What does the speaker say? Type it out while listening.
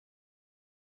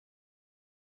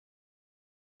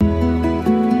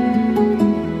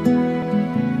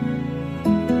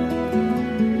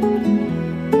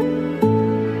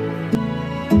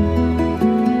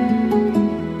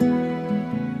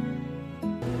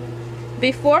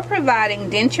Before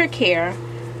providing denture care,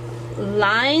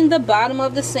 line the bottom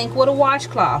of the sink with a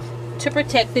washcloth to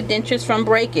protect the dentures from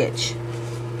breakage.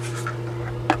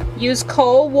 Use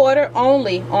cold water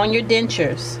only on your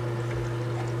dentures.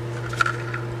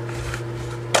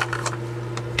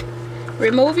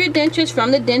 Remove your dentures from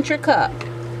the denture cup.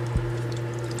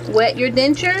 Wet your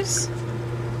dentures.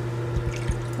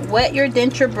 Wet your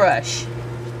denture brush.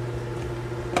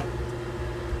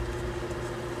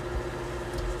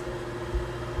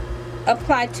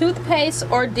 Apply toothpaste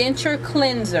or denture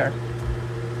cleanser.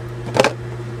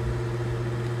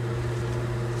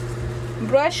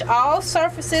 Brush all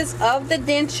surfaces of the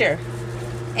denture,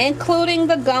 including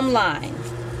the gum line.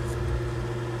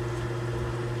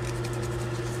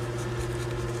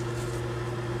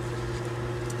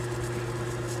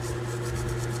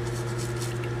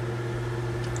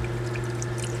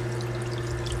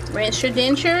 Rinse your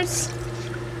dentures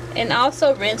and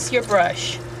also rinse your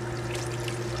brush.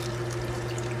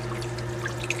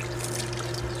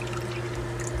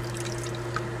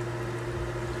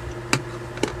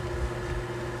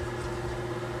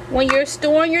 When you're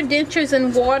storing your dentures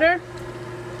in water,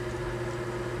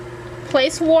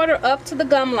 place water up to the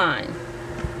gum line.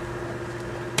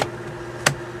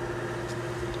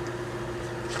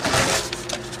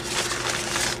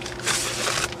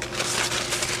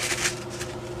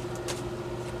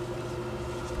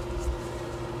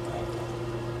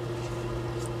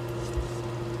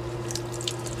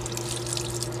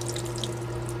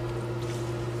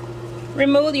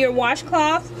 Remove your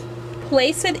washcloth.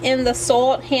 Place it in the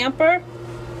soiled hamper.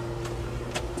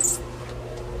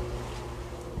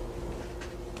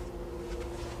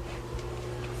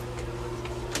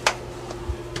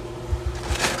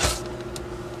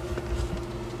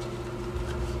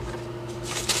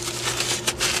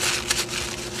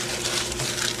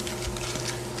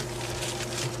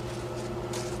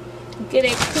 Get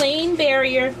a clean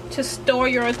barrier to store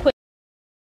your equipment.